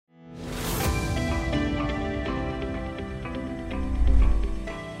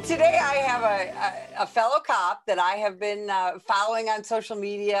Today I have a fellow cop that I have been following on social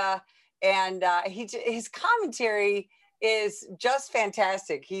media, and his commentary is just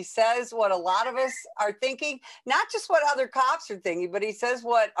fantastic. He says what a lot of us are thinking, not just what other cops are thinking, but he says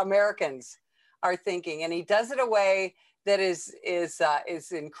what Americans are thinking, and he does it in a way that is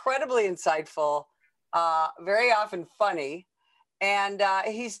incredibly insightful, very often funny. And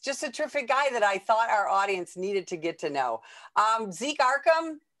he's just a terrific guy that I thought our audience needed to get to know. Zeke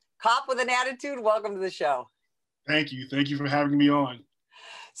Arkham, cop with an attitude, welcome to the show. Thank you. Thank you for having me on.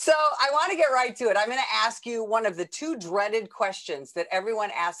 So I want to get right to it. I'm going to ask you one of the two dreaded questions that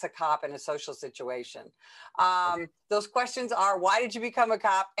everyone asks a cop in a social situation. Those questions are, why did you become a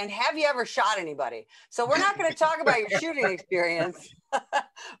cop? And have you ever shot anybody? So we're not going to talk about your shooting experience,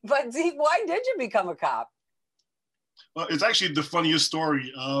 but Zeke, why did you become a cop? Well, it's actually the funniest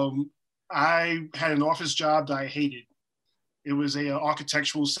story. I had an office job that I hated. It was a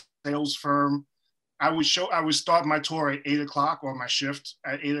architectural sales firm. I would start my tour at 8 o'clock or my shift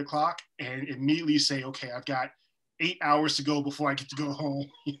at 8 o'clock and immediately say, okay, I've got 8 hours to go before I get to go home.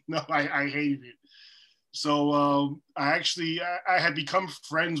 I hated it. So I had become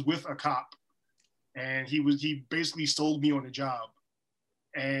friends with a cop, and he basically sold me on the job.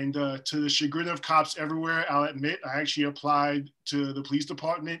 And to the chagrin of cops everywhere, I'll admit, I actually applied to the police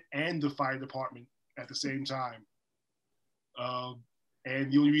department and the fire department at the same time.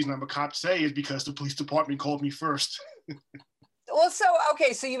 And the only reason I'm a cop today is because the police department called me first. Well, so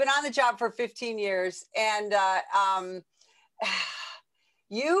you've been on the job for 15 years, and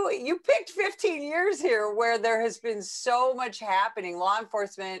you picked 15 years here where there has been so much happening. Law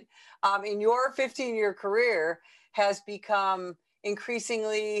enforcement in your 15-year career has become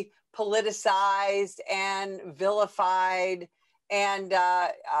increasingly politicized and vilified, and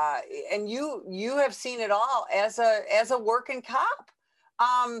you have seen it all as a working cop.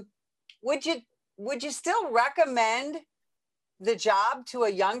 Would you still recommend the job to a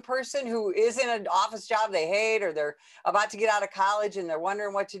young person who is in an office job they hate, or they're about to get out of college and they're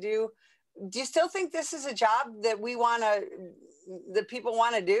wondering what to do? Do you still think this is a job that people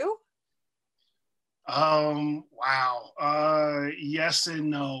want to do? Wow. Yes and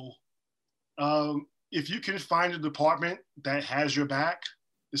no. If you can find a department that has your back,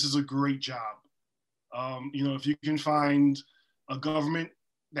 this is a great job. If you can find a government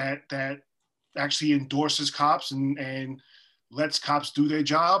that actually endorses cops and lets cops do their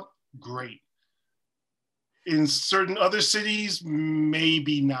job, great. In certain other cities,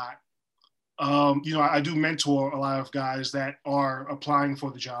 maybe not. I do mentor a lot of guys that are applying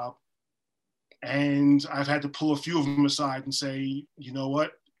for the job, and I've had to pull a few of them aside and say, you know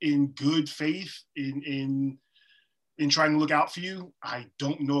what, in good faith, in trying to look out for you, I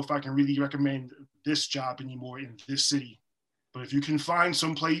don't know if I can really recommend this job anymore in this city. But if you can find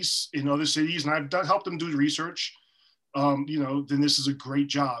some place in other cities, and I've helped them do the research, then this is a great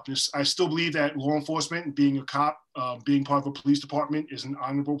job. I still believe that law enforcement and being a cop, being part of a police department is an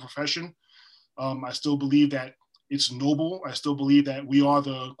honorable profession. I still believe that it's noble. I still believe that we are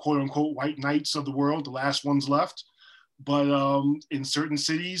the quote unquote white knights of the world, the last ones left. But in certain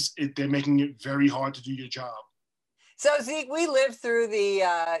cities, they're making it very hard to do your job. So Zeke, we lived through the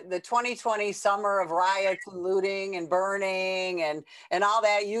 2020 summer of riots and looting and burning and all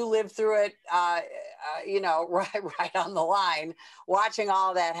that. You lived through it, right on the line, watching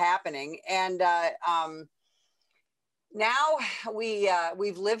all that happening. And now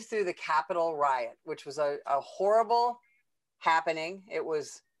we've lived through the Capitol riot, which was a horrible happening. It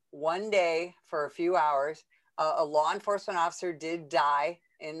was one day for a few hours. A law enforcement officer did die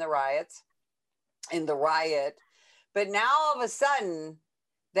in the riot. But now all of a sudden,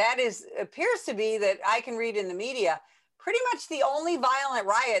 that appears to be, that I can read in the media, pretty much the only violent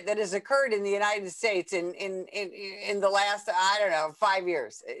riot that has occurred in the United States in the last, 5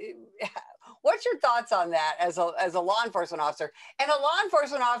 years. What's your thoughts on that as a law enforcement officer, and a law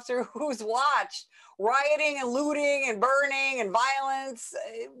enforcement officer who's watched rioting and looting and burning and violence?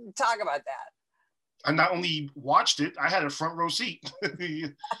 Talk about that. I not only watched it, I had a front row seat.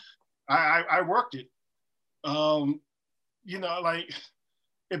 I worked it.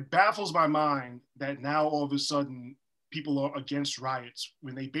 It baffles my mind that now all of a sudden people are against riots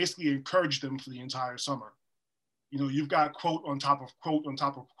when they basically encouraged them for the entire summer. You've got quote on top of quote on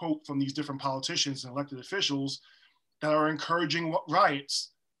top of quote from these different politicians and elected officials that are encouraging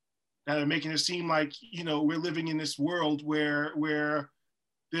riots, that are making it seem like, we're living in this world where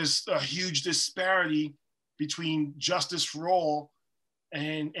there's a huge disparity between justice for all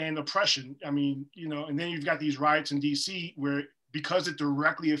and oppression. I mean, and then you've got these riots in DC where, because it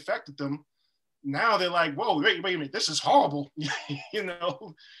directly affected them, Now they're like, whoa, wait a minute, this is horrible. You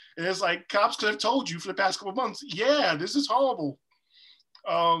know, and it's like cops could have told you for the past couple of months, yeah, this is horrible.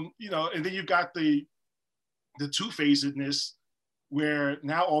 You know, and then you've got the two-facedness where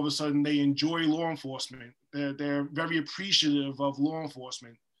now all of a sudden they enjoy law enforcement. They're very appreciative of law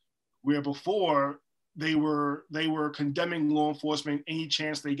enforcement, where before they were condemning law enforcement any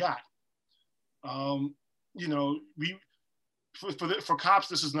chance they got. You know, we for cops,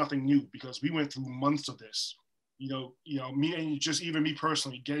 this is nothing new because we went through months of this. You know, me and just even me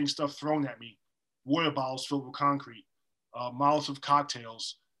personally, getting stuff thrown at me, water bottles filled with concrete, Molotov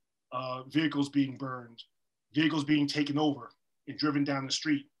cocktails, vehicles being burned, vehicles being taken over and driven down the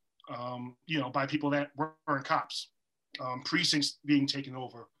street, you know, by people that weren't cops, precincts being taken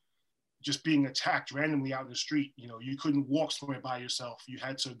over, just being attacked randomly out in the street. You know, you couldn't walk somewhere by yourself. You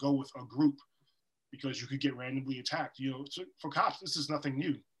had to go with a group because you could get randomly attacked. You know, so for cops, this is nothing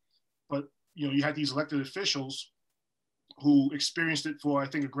new. But, you know, you had these elected officials who experienced it for, I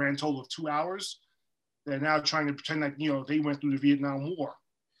think, a grand total of 2 hours. They're now trying to pretend like, you know, they went through the Vietnam War.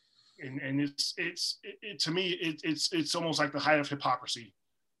 And to me, it's almost like the height of hypocrisy.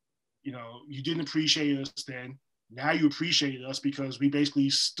 You know, you didn't appreciate us then. Now you appreciated us because we basically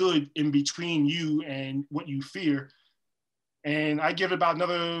stood in between you and what you fear. And I give it about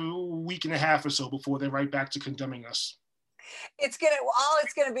another week and a half or so before they're right back to condemning us. All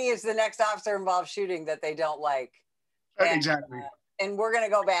it's gonna be is the next officer involved shooting that they don't like. Exactly. And we're going to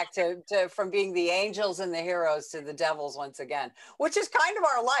go back to from being the angels and the heroes to the devils once again, which is kind of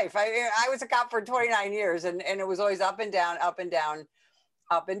our life. I was a cop for 29 years and it was always up and down, up and down,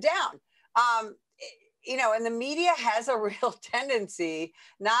 up and down. You know, and the media has a real tendency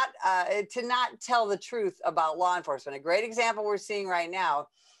to not tell the truth about law enforcement. A great example we're seeing right now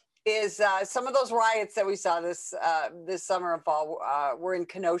is some of those riots that we saw this summer and fall were in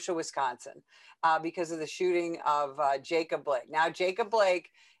Kenosha, Wisconsin, because of the shooting of Jacob Blake. Now, Jacob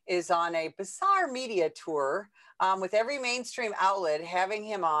Blake is on a bizarre media tour with every mainstream outlet having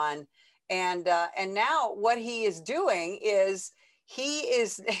him on, and now what he is doing is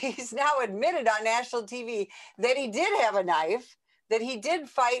he's now admitted on national TV that he did have a knife, that he did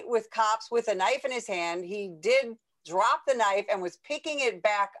fight with cops with a knife in his hand. He did drop the knife and was picking it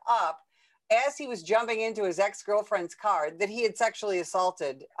back up as he was jumping into his ex-girlfriend's car that he had sexually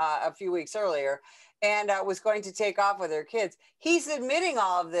assaulted a few weeks earlier, and was going to take off with her kids. He's admitting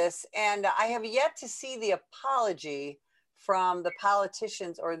all of this, and I have yet to see the apology from the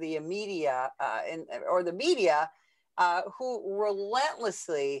politicians or the media who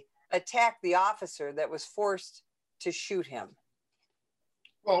relentlessly attacked the officer that was forced to shoot him.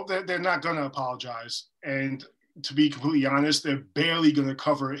 Well, they're not going to apologize. And to be completely honest, they're barely going to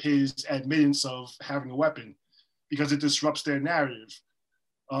cover his admittance of having a weapon because it disrupts their narrative.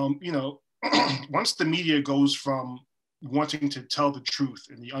 You know, once the media goes from wanting to tell the truth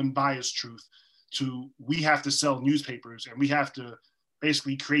and the unbiased truth to we have to sell newspapers and we have to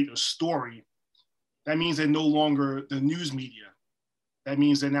basically create a story, that means they're no longer the news media. That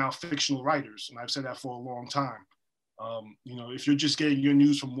means they're now fictional writers. And I've said that for a long time. You know, if you're just getting your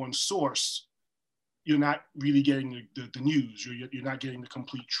news from one source, you're not really getting the news. You're not getting the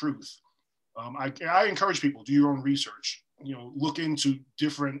complete truth. I encourage people, do your own research. You know, look into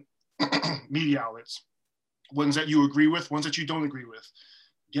different media outlets, ones that you agree with, ones that you don't agree with.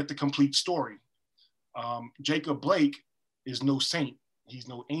 Get the complete story. Jacob Blake is no saint. He's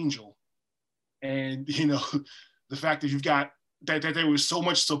no angel. And, you know, the fact that you've got that there was so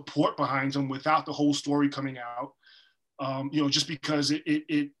much support behind him without the whole story coming out, you know, just because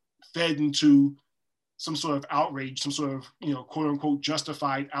it fed into some sort of outrage, some sort of, you know, quote unquote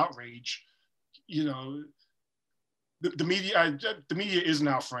justified outrage. You know, the media isn't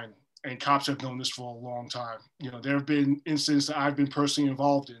our friend, and cops have known this for a long time. You know, there have been incidents that I've been personally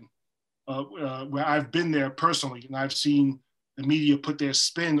involved in where I've been there personally, and I've seen the media put their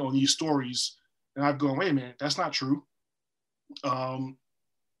spin on these stories, and I've gone, wait a minute, that's not true.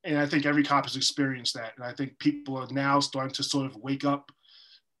 And I think every cop has experienced that, and I think people are now starting to sort of wake up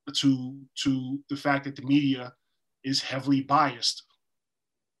to the fact that the media is heavily biased,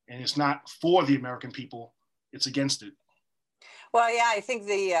 and it's not for the American people; it's against it. Well, yeah, I think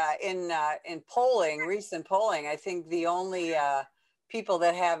in polling, recent polling, I think the only people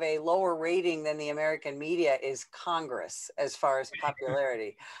that have a lower rating than the American media is Congress as far as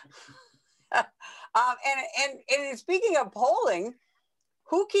popularity. And speaking of polling,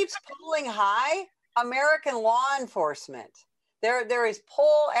 who keeps polling high? American law enforcement. There is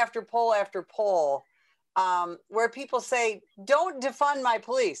poll after poll after poll where people say, don't defund my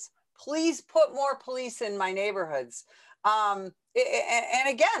police. Please put more police in my neighborhoods. And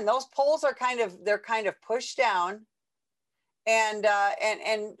again, those polls are they're kind of pushed down, and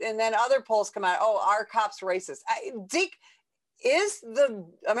then other polls come out. Oh, our cops racist. Deke, is the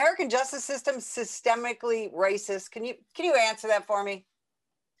American justice system systemically racist? Can you answer that for me?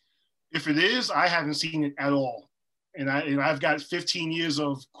 If it is, I haven't seen it at all. And I've got 15 years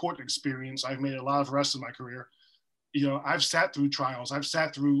of court experience. I've made a lot of arrests in my career. You know, I've sat through trials. I've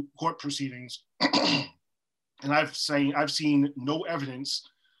sat through court proceedings. And I've seen no evidence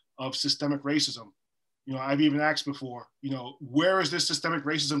of systemic racism. You know, I've even asked before, you know, where is this systemic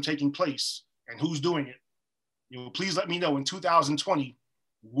racism taking place and who's doing it? You know, please let me know in 2020,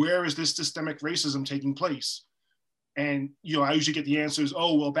 where is this systemic racism taking place? And, you know, I usually get the answers,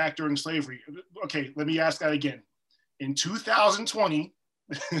 oh, well, back during slavery. Okay, let me ask that again. In 2020,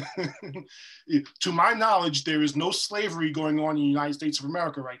 to my knowledge, there is no slavery going on in the United States of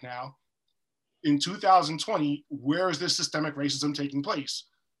America right now. In 2020, where is this systemic racism taking place?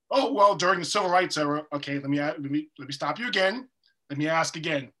 Oh, well, during the civil rights era. Okay, let me stop you again. Let me ask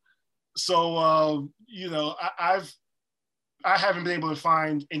again. So, you know, I haven't been able to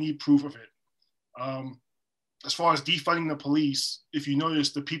find any proof of it. As far as defunding the police, if you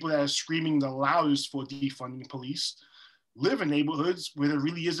notice, the people that are screaming the loudest for defunding the police live in neighborhoods where there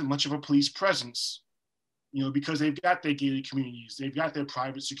really isn't much of a police presence, you know, because they've got their gated communities, they've got their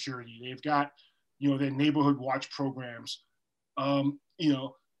private security, they've got, you know, their neighborhood watch programs. You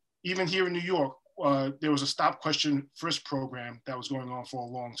know, even here in New York, there was a stop, question, frisk program that was going on for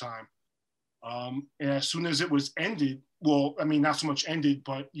a long time. And as soon as it was ended, well, I mean, not so much ended,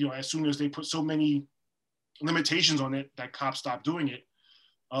 but, you know, as soon as they put so many limitations on it that cops stopped doing it,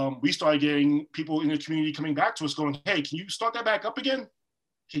 we started getting people in the community coming back to us going, hey, can you start that back up again?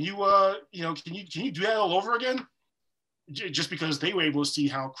 Can you, you know, can you do that all over again? Just because they were able to see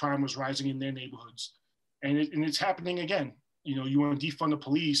how crime was rising in their neighborhoods. And it's happening again. You know, you want to defund the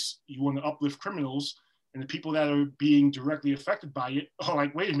police, you want to uplift criminals, and the people that are being directly affected by it are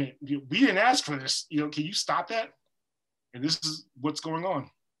like, wait a minute, we didn't ask for this. You know, can you stop that? And this is what's going on.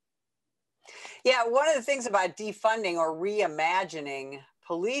 Yeah, one of the things about defunding or reimagining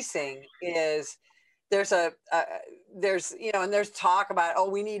policing is there's you know, and there's talk about, oh,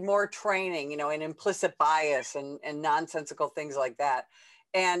 we need more training, you know, and implicit bias and nonsensical things like that,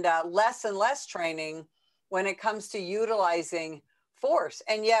 and less and less training when it comes to utilizing force.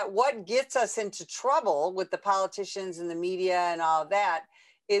 And yet what gets us into trouble with the politicians and the media and all of that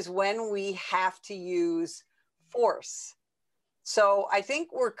is when we have to use force. So I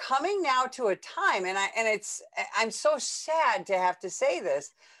think we're coming now to a time, and I'm so sad to have to say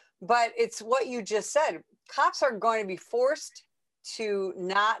this, but it's what you just said. Cops are going to be forced to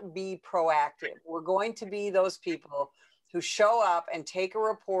not be proactive. We're going to be those people who show up and take a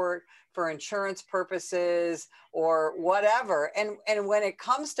report for insurance purposes or whatever. And when it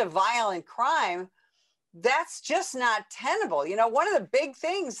comes to violent crime, that's just not tenable. You know, one of the big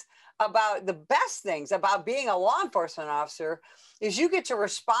things about the best things about being a law enforcement officer is you get to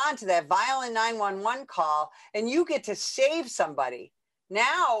respond to that violent 911 call and you get to save somebody.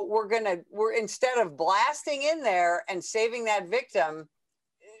 Now we're instead of blasting in there and saving that victim,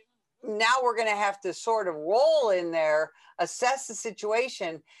 now we're going to have to sort of roll in there, assess the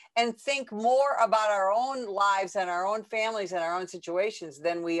situation, and think more about our own lives and our own families and our own situations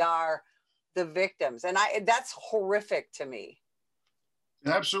than we are the victims. And that's horrific to me. It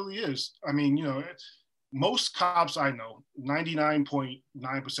absolutely is. I mean, you know, most cops I know, 99.9%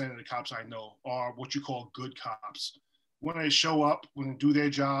 of the cops I know are what you call good cops. When they show up, when they do their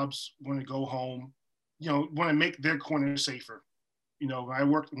jobs, when they go home, you know, when they make their corner safer. You know,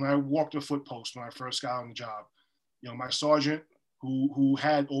 when I walked a foot post when I first got on the job, you know, my sergeant who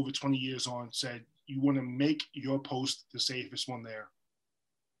had over 20 years on said, you want to make your post the safest one there.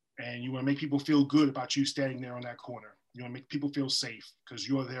 And you want to make people feel good about you standing there on that corner. You want to make people feel safe because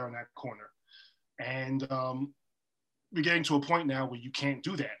you're there on that corner. And we're getting to a point now where you can't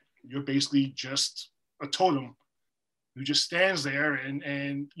do that. You're basically just a totem who just stands there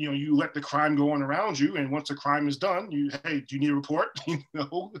and you know, you let the crime go on around you. And once the crime is done, hey, do you need a report? You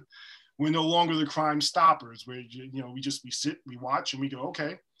know, we're no longer the crime stoppers where, you know, we sit, we watch and we go,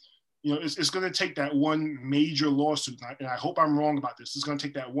 okay. You know, it's going to take that one major lawsuit. And I hope I'm wrong about this. It's going to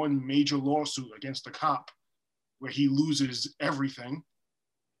take that one major lawsuit against the cop where he loses everything.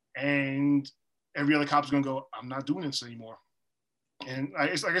 And every other cop is going to go, I'm not doing this anymore. And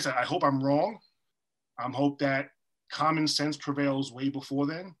like I said, I hope I'm wrong. I hope that common sense prevails way before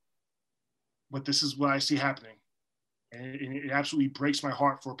then. But this is what I see happening. And it absolutely breaks my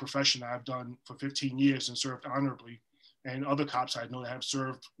heart for a profession that I've done for 15 years and served honorably. And other cops I know that have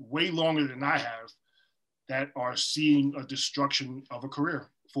served way longer than I have, that are seeing a destruction of a career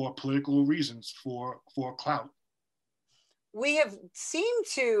for political reasons, for clout. We have seemed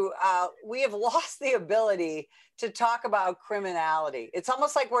to, we have lost the ability to talk about criminality. It's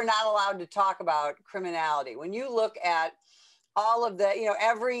almost like we're not allowed to talk about criminality. When you look at all of the,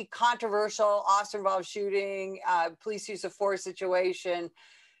 every controversial officer involved shooting, police use of force situation,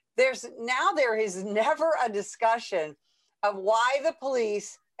 there is never a discussion of why the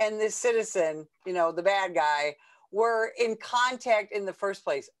police and this citizen, the bad guy, were in contact in the first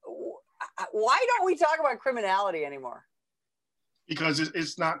place. Why don't we talk about criminality anymore? Because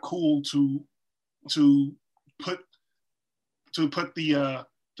it's not cool to put the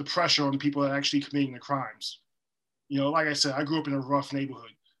pressure on the people that are actually committing the crimes. Like I said, I grew up in a rough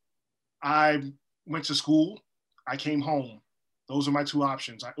neighborhood. I went to school, I came home. Those are my two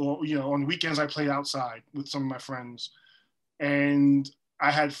options. On weekends I played outside with some of my friends, and I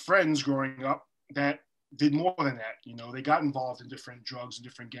had friends growing up that did more than that. They got involved in different drugs and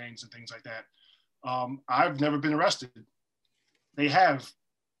different gangs and things like that. I've never been arrested. They have,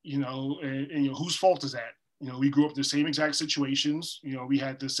 and whose fault is that? We grew up in the same exact situations. We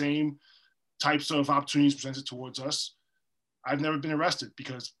had the same types of opportunities presented towards us. I've never been arrested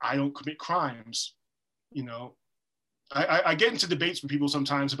because I don't commit crimes. I get into debates with people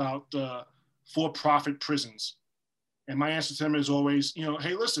sometimes about for-profit prisons. And my answer to them is always,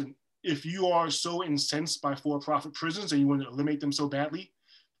 hey, listen, if you are so incensed by for-profit prisons and you want to eliminate them so badly,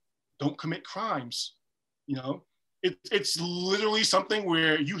 don't commit crimes. It's literally something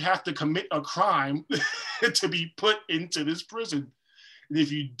where you have to commit a crime to be put into this prison. And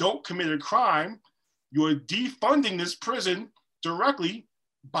if you don't commit a crime, you're defunding this prison directly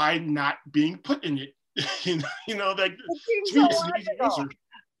by not being put in it. To me, it's an easy answer.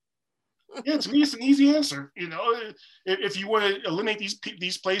 Yeah, to me, it's an easy answer. If you want to eliminate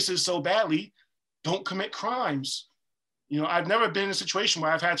these places so badly, don't commit crimes. I've never been in a situation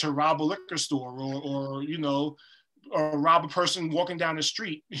where I've had to rob a liquor store or rob a person walking down the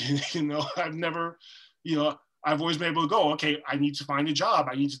street. I've never, I've always been able to go, okay, I need to find a job.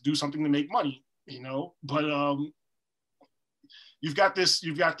 I need to do something to make money, but you've got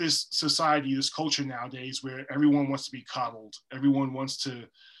this society, this culture nowadays where everyone wants to be coddled. Everyone wants to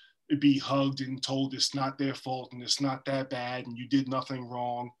be hugged and told it's not their fault and it's not that bad and you did nothing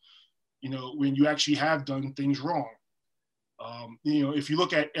wrong, when you actually have done things wrong. If you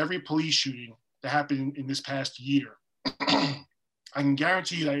look at every police shooting that happened in this past year, I can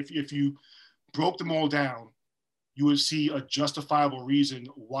guarantee you that if you broke them all down, you would see a justifiable reason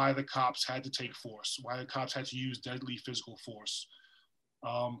why the cops had to take force, why the cops had to use deadly physical force.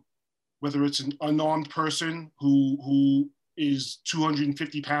 Whether it's an unarmed person who is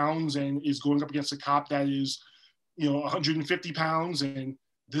 250 pounds and is going up against a cop that is, 150 pounds, and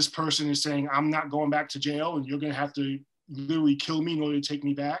this person is saying, I'm not going back to jail and you're going to have to literally kill me in order to take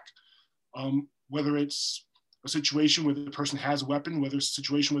me back. Whether it's a situation where the person has a weapon, whether it's a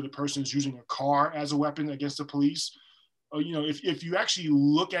situation where the person is using a car as a weapon against the police. If you actually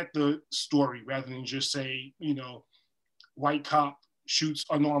look at the story rather than just say, white cop shoots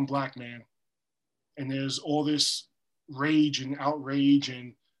unarmed black man, and there's all this rage and outrage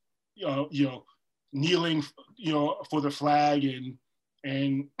and, kneeling, for the flag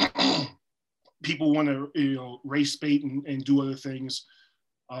and people want to, race bait and do other things.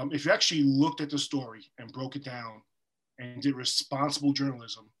 If you actually looked at the story and broke it down and did responsible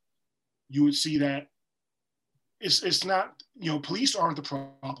journalism, you would see that it's not, police aren't the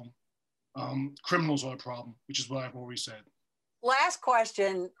problem. Criminals are the problem, which is what I've always said. Last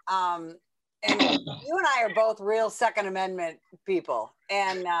question. And you and I are both real Second Amendment people.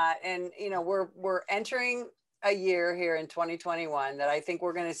 And we're entering a year here in 2021 that I think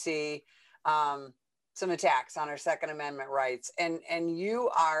we're going to see some attacks on our Second Amendment rights. And you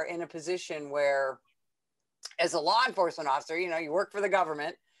are in a position where, as a law enforcement officer, you work for the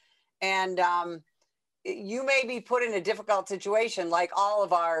government, and you may be put in a difficult situation like all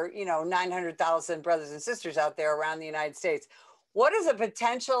of our, 900,000 brothers and sisters out there around the United States. What does a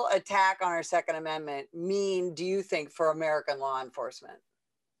potential attack on our Second Amendment mean, do you think, for American law enforcement?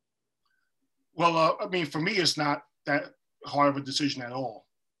 Well, for me, it's not that hard of a decision at all.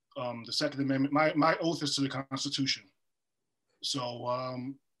 The Second Amendment, my oath is to the Constitution. So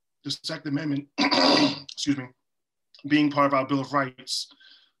the Second Amendment, excuse me, being part of our Bill of Rights,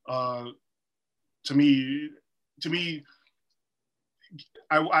 to me,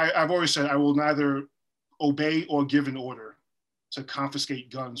 I've always said I will neither obey or give an order to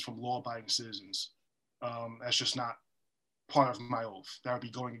confiscate guns from law-abiding citizens. That's just not part of my oath. That would be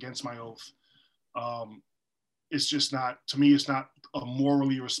going against my oath. It's just not, to me, it's not a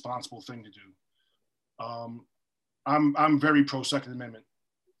morally responsible thing to do. I'm very pro Second Amendment.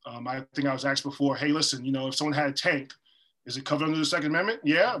 I think I was asked before, hey, listen, if someone had a tank, is it covered under the Second Amendment?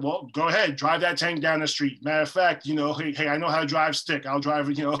 Yeah, well, go ahead, drive that tank down the street. Matter of fact, hey, I know how to drive stick. I'll drive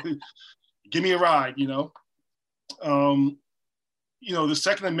it, give me a ride, the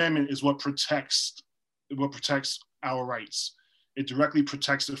Second Amendment is what protects our rights. It directly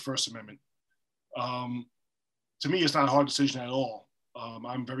protects the First Amendment. To me, it's not a hard decision at all.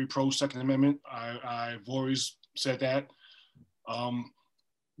 I'm very pro Second Amendment. I've always said that.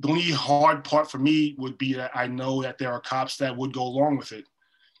 The only hard part for me would be that I know that there are cops that would go along with it.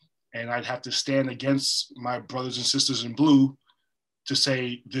 And I'd have to stand against my brothers and sisters in blue to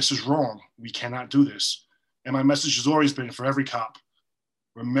say, this is wrong. We cannot do this. And my message has always been for every cop,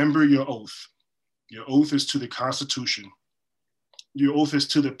 remember your oath. Your oath is to the Constitution. Your oath is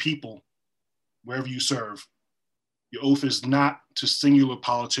to the people, wherever you serve. Your oath is not to singular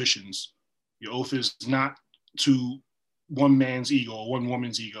politicians. Your oath is not to one man's ego or one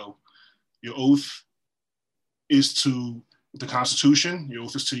woman's ego. Your oath is to the Constitution. Your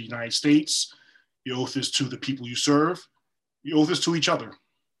oath is to the United States. Your oath is to the people you serve. Your oath is to each other.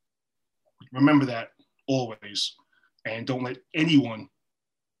 Remember that always. And don't let anyone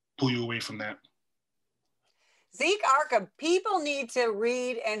pull you away from that. Zeke Arkham, people need to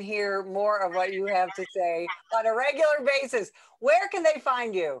read and hear more of what you have to say on a regular basis. Where can they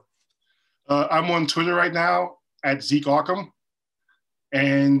find you? I'm on Twitter right now at Zeke Arkham,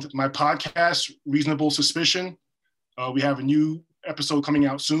 and my podcast, Reasonable Suspicion. We have a new episode coming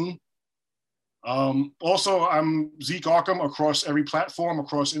out soon. Also, I'm Zeke Arkham across every platform,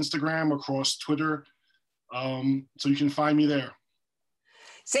 across Instagram, across Twitter. So you can find me there.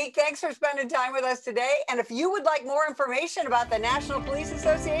 Zeke, thanks for spending time with us today. And if you would like more information about the National Police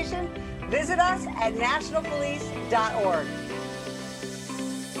Association, visit us at nationalpolice.org.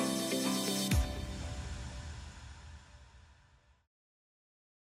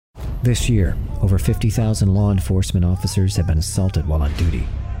 This year, over 50,000 law enforcement officers have been assaulted while on duty.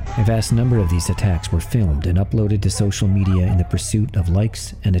 A vast number of these attacks were filmed and uploaded to social media in the pursuit of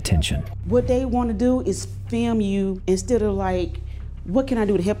likes and attention. What they want to do is film you instead of like, what can I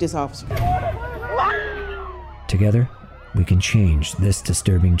do to help this officer? Together, we can change this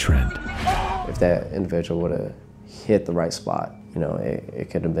disturbing trend. If that individual would have hit the right spot, it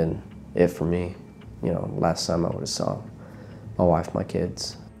could have been it for me. Last time I would have saw my wife, my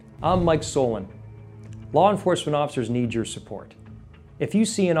kids. I'm Mike Solon. Law enforcement officers need your support. If you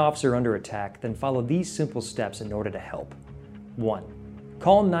see an officer under attack, then follow these simple steps in order to help. 1.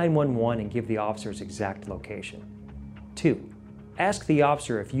 Call 911 and give the officer's exact location. 2. Ask the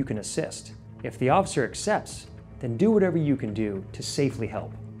officer if you can assist. If the officer accepts, then do whatever you can do to safely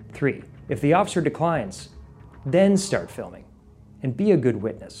help. 3. If the officer declines, then start filming and be a good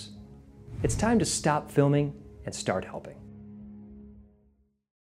witness. It's time to stop filming and start helping.